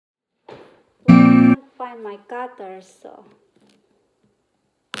find my cutter, so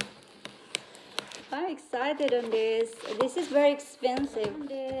I'm excited on this. This is very expensive.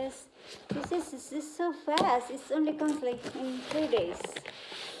 This is so fast. It only comes like in 3 days.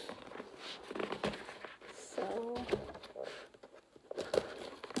 So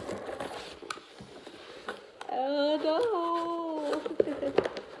oh no!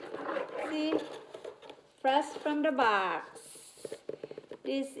 See, fresh from the box.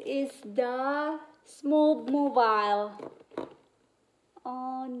 This is the Smove mobile.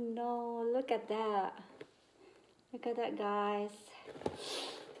 Oh no, look at that. Look at that, guys.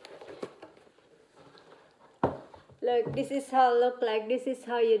 Look, this is how it look like. This is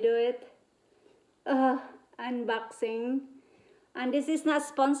how you do it. Unboxing. And this is not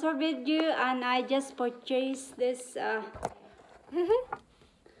sponsored video, and I just purchased this. Oh,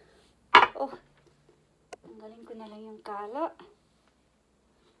 tanggalin ko na lang yung kala.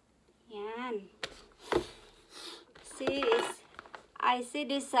 Yan. See, I see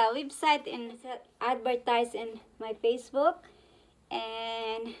this website and advertised in my Facebook,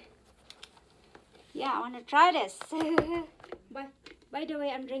 and yeah, I want to try this. But by the way,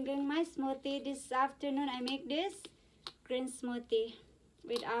 I'm drinking my smoothie this afternoon. I make this green smoothie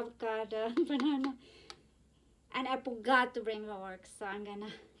with avocado and banana, and I forgot to bring the work, so I'm gonna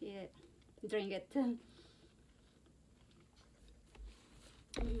drink it.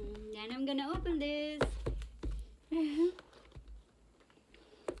 Then I'm gonna open this.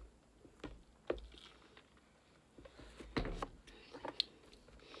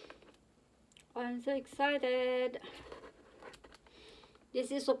 I'm so excited.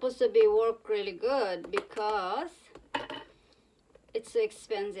 This is supposed to be work really good because it's so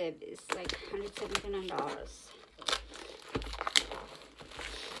expensive. It's like $179.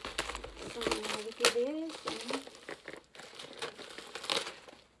 So look at this.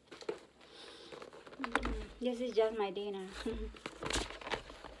 This is just my dinner.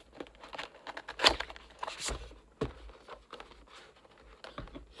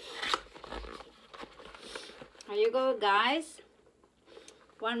 Here you go, guys.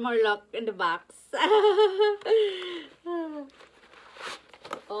 One more look in the box.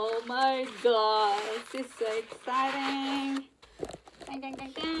 Oh my gosh, this is so exciting. Dang, dang,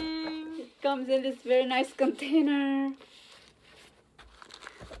 dang, dang. It comes in this very nice container.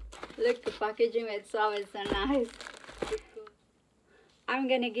 Look, the packaging itself is so nice. I'm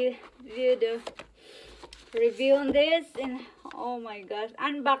gonna give you the review on this, and oh my gosh,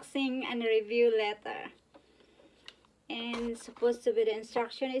 unboxing and review later. And supposed to be the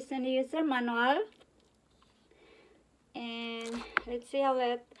instruction is in the user manual. And let's see how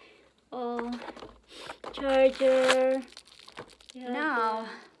that charger now.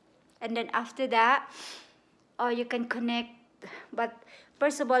 And then after that, you can connect, but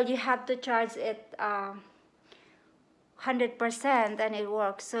first of all, you have to charge it 100%, and it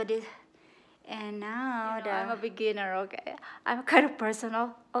works. So this, and now I'm a beginner. Okay, I'm kind of person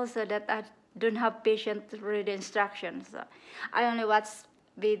also that I don't have patience to read the instructions. So I only watch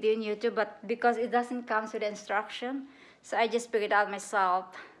video on YouTube, but because it doesn't come with the instruction, so I just figured it out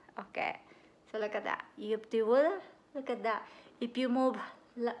myself. Okay, so look at that. You have to look at that. If you move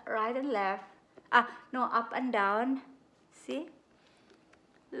right and left, no, up and down. See.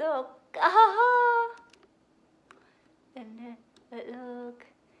 Look, and then look,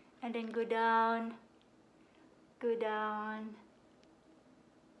 and then go down,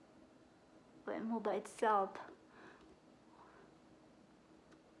 but move by itself.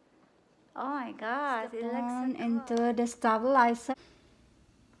 Oh my gosh, it looks into the stabilizer,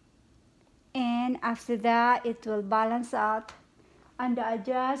 and after that it will balance out, and the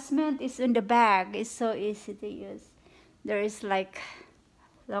adjustment is in the bag. It's so easy to use. There is like,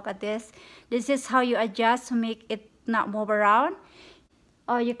 look at this. This is how you adjust to make it not move around.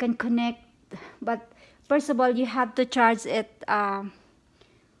 Or you can connect, but first of all, you have to charge it 100%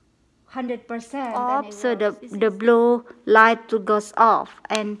 off, so the blue light goes off.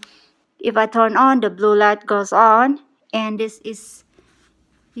 And if I turn on, the blue light goes on. And this is,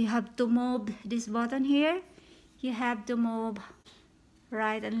 you have to move this button here. You have to move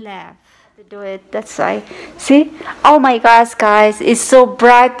right and left to do it. That's why, see, oh my gosh, guys, it's so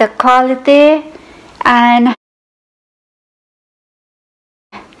bright, the quality. And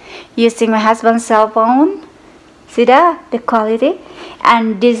using my husband's cell phone, see that, the quality.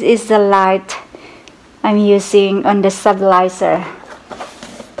 And this is the light I'm using on the stabilizer.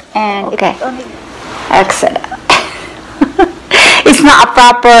 And okay, excellent. It's not a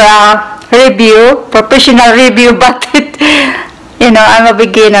proper review, professional review, but it, you know, I'm a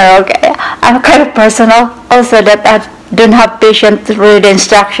beginner. Okay, I'm a kind of person also that I don't have patience to read the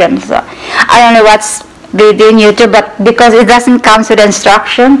instructions. So I only watch video in YouTube, but because it doesn't come with the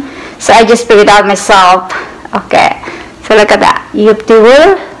instruction, so I just figured it out myself. Okay, so look at that. You have to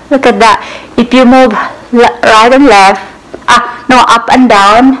look at that. If you move right and left, no, up and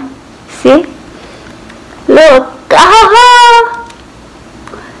down. See? Look. Ah!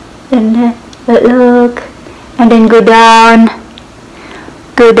 And then look, and then go down.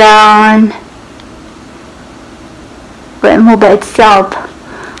 Go down. But move by itself.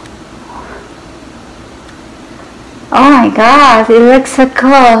 Oh my gosh, it looks so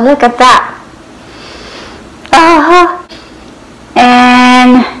cool. Look at that.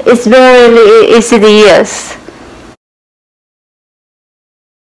 And it's very easy to use.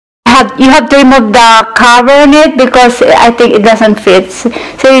 You have to remove the cover on it because I think it doesn't fit. So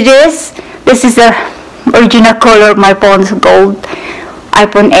this is the original color of my phone's gold.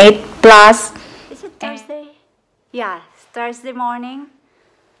 iPhone 8 Plus. Is it Thursday? Yeah, it's Thursday morning,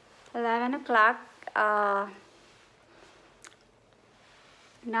 11 o'clock.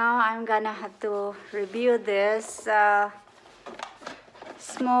 Now I'm gonna have to review this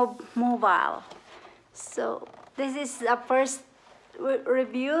Smove mobile. So this is the first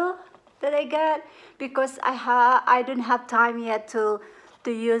review that I got because I don't have time yet to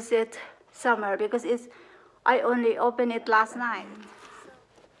use it somewhere because I only opened it last night.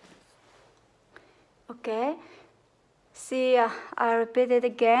 Okay, see, I repeat it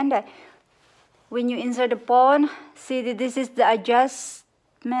again that when you insert the phone, see that this is the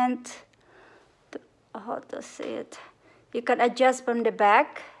adjustment. How to say it? You can adjust from the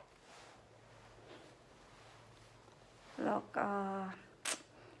back. Look,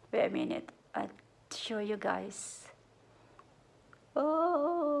 wait a minute, I'll show you guys.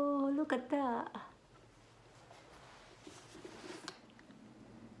 Oh, look at that.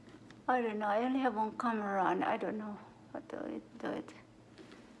 I don't know, I only have one camera and I don't know how to do it.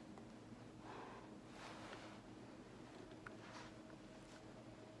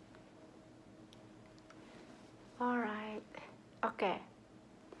 Alright, okay.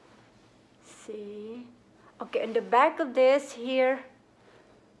 See? Okay, in the back of this here,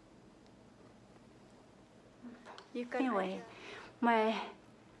 you can anyway,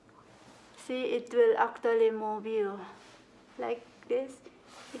 see, it will actually move you like this.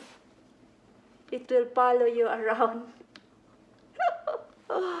 It will follow you around.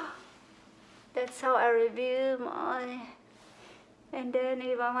 That's how I review my. And then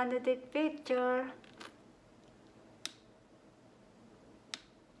if I want to take picture,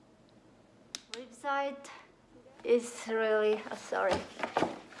 website is really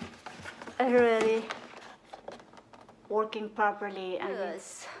really working properly, and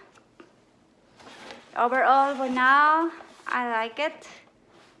it's overall for now I like it.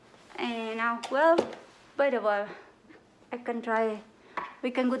 And now, well, by the way, I can try.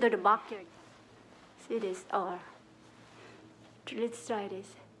 We can go to the backyard. See this? Or let's try this.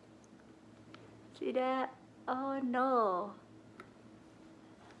 See that? Oh no!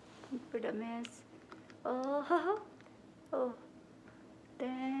 For the mess. Oh, oh,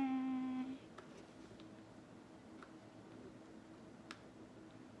 dang.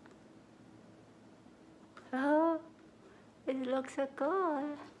 Oh, it looks so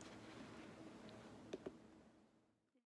cool.